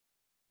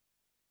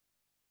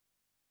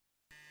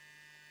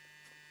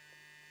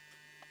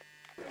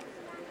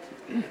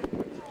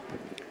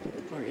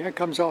Well, here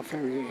comes our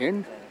ferry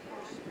in,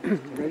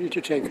 ready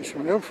to take us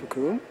from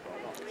Ilfracombe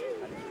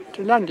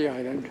to Lundy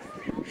Island.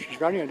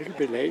 She's running a little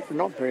bit late, but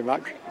not very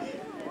much.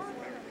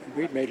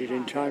 We'd made it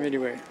in time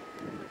anyway.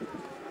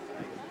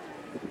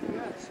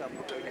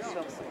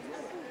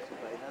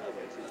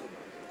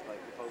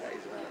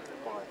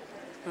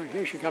 Oh,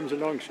 here she comes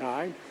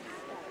alongside.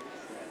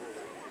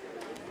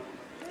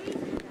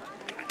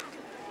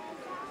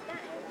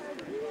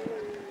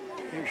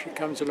 Here she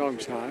comes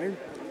alongside.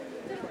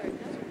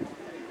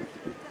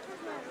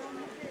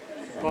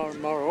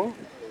 Balmoral.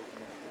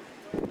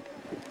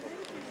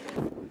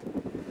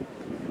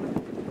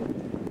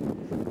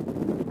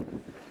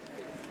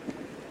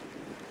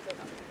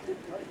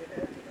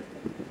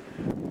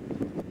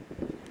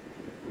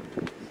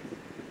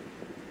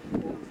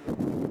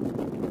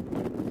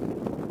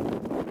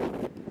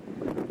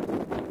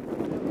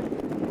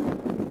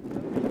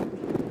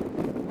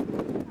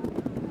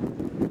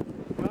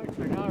 Right,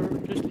 so now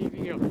we're just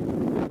leaving you.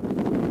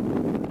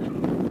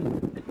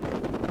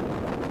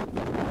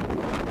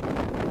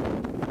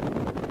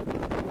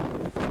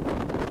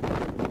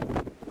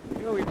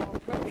 Here we go,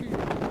 approaching.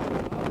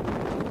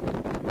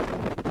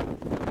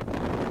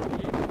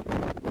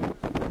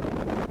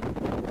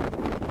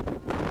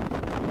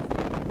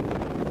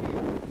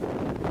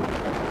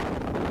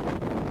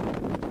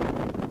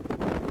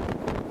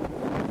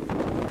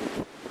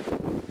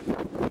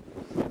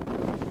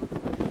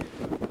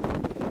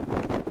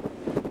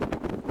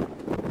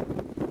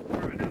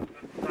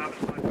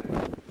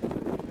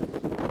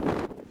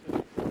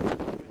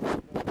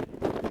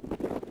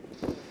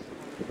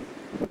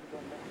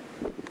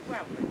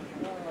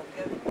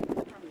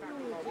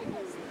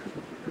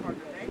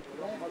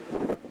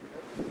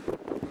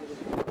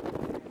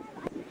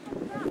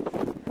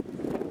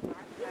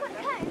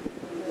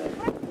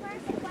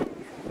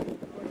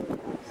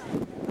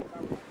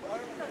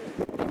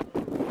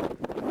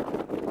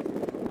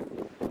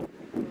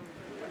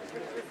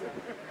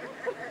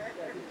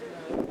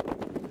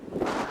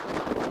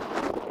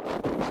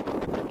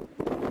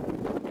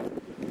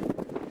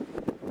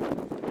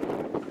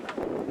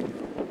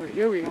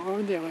 Here we are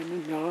on the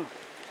island now.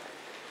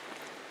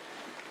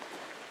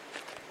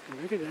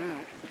 Look at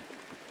that.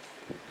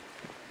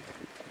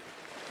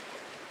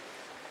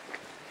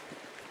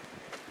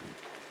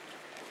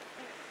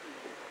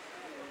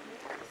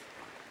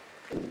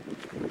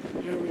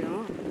 Here we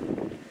are.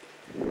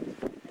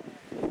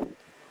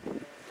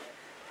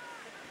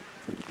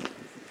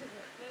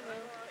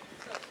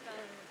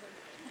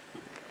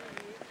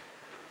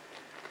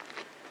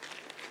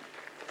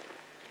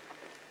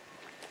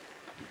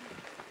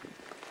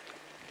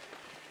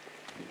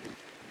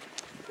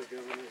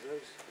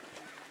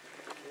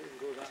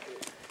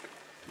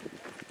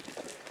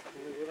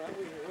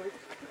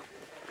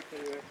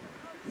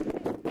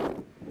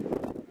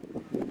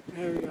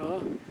 There we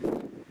are.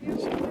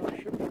 See our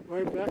ship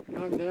way back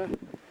down there.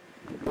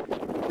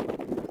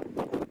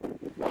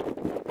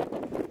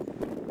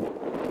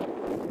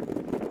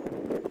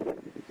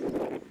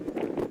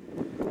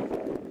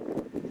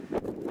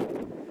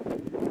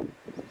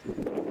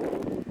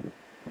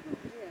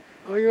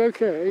 Are you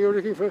okay? You're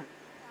looking for...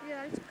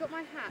 Yeah, I just got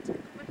my hat. I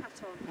put my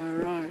hat on. All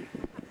right.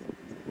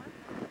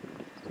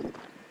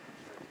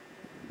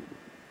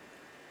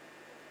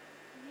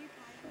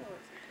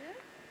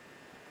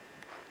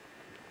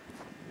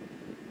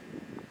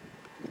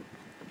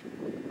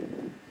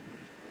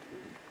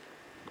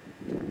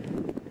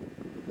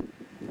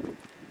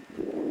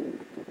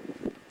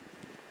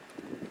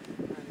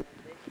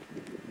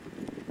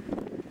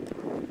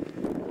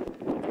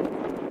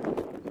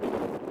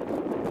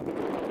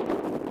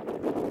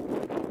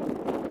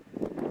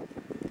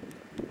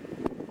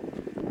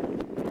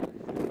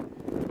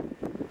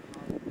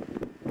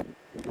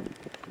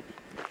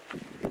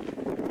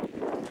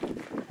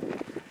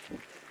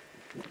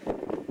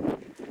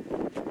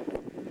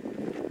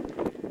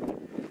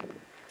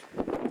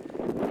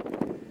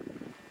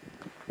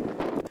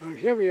 Well,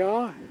 here we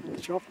are at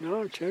the shop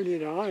now, Tony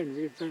and I, and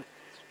we've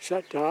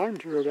sat down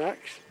to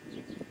relax.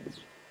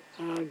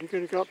 And we're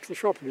going to go up to the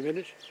shop in a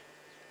minute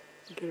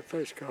and get a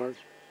postcard.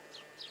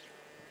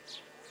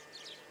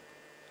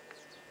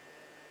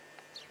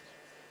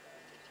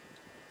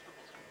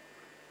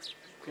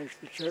 Go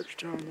to the church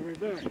tower on the way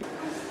back.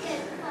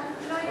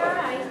 Are you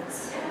alright?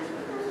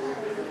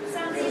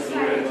 Sounds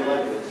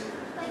exciting.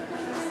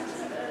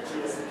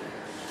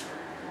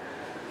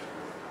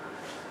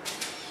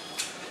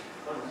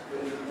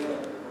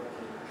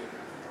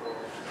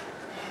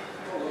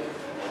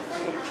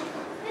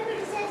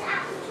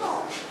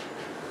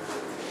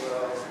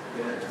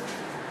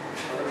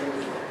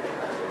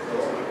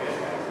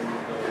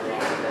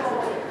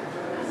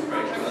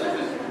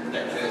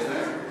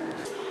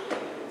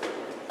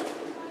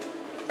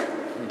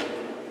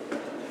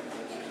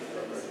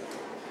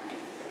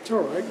 It's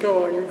all right,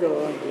 go on, you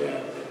go on,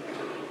 yeah.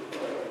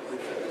 I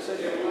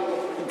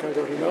think I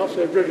got enough,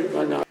 they've read it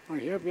by now. Well,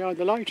 here we are at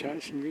the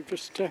lighthouse, and we've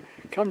just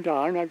come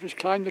down. I've just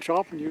climbed the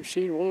top, and you've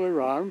seen all the way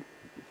around.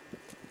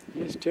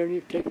 Here's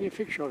Tony taking a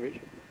picture of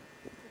it.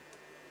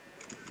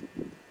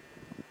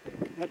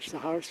 That's the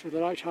house where the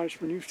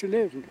lighthouseman used to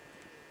live. And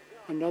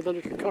another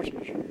little cottage.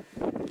 Stone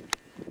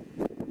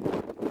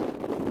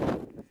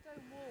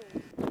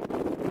walls.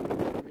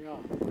 There we are.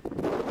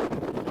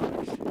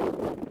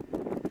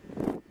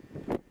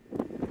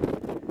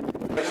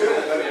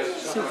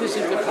 So this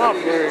is the pub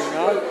we're in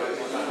now.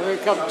 We'll have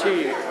a cup of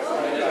tea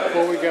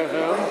before we go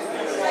home.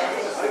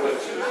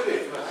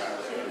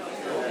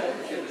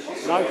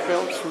 Life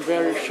belts from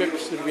various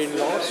ships that have been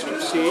lost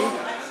at sea.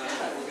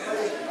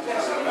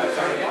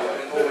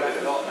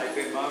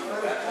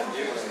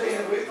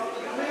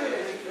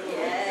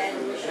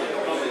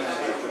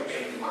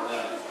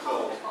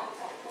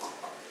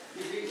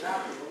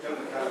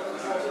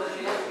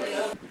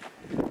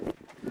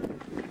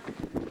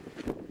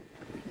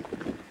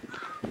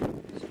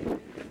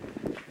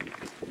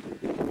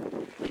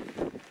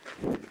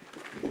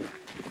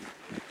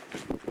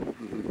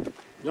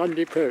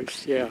 Lundy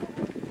Post, yeah.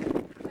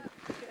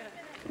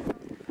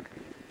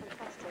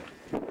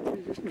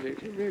 Isn't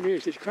it? It really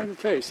is. It's quite a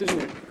place,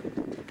 isn't it?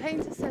 The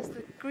painter says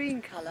the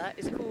green colour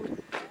is called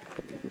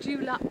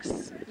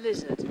Dulux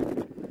lizard.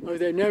 Oh,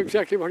 they know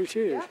exactly what it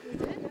is. Yeah, we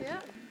did,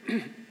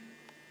 yeah.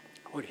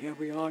 Well, here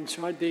we are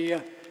inside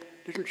the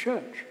little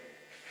church.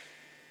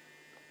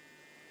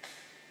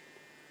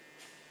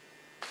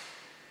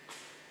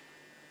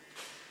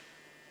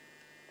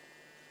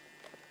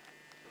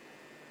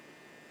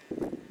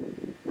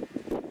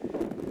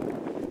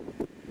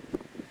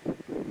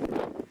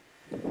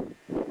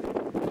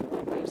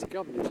 There's the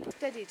governor's.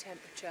 Steady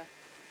temperature.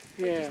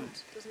 Yeah.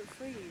 Doesn't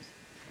freeze.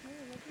 No,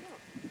 maybe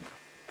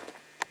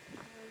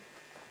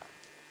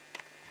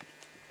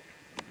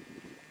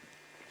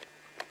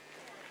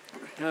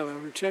not. Now we're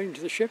returning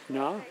to the ship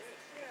now.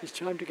 It's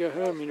time to go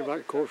home in about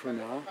a quarter of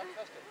an hour.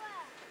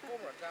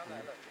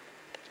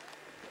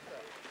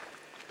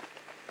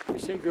 We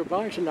say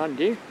goodbye to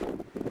Lundy.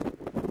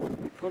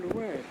 Pull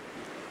away.